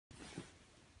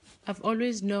I've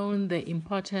always known the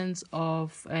importance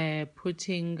of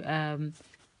putting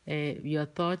your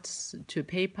thoughts to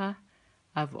paper.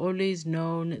 I've always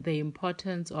known the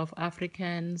importance of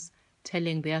Africans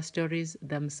telling their stories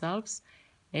themselves.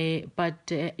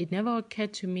 But it never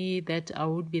occurred to me that I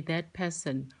would be that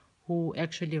person who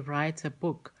actually writes a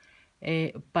book.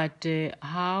 But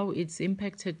how it's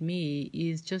impacted me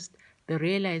is just the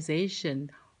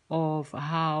realization of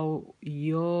how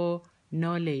your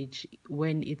knowledge,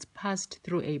 when it's passed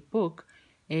through a book,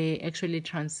 actually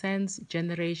transcends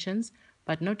generations.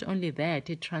 But not only that,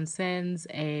 it transcends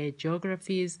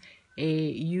geographies.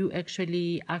 You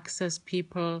actually access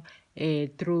people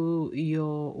through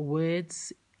your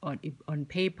words on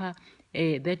paper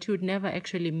that you would never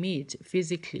actually meet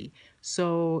physically.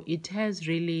 So it has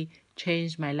really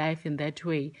changed my life in that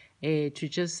way, to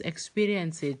just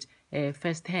experience it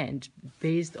firsthand,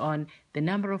 based on the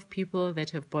number of people that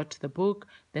have bought the book,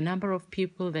 the number of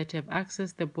people that have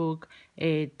accessed the book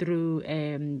through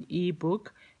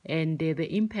ebook, and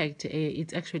the impact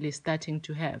it's actually starting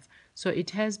to have. So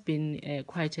it has been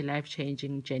quite a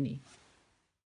life-changing journey.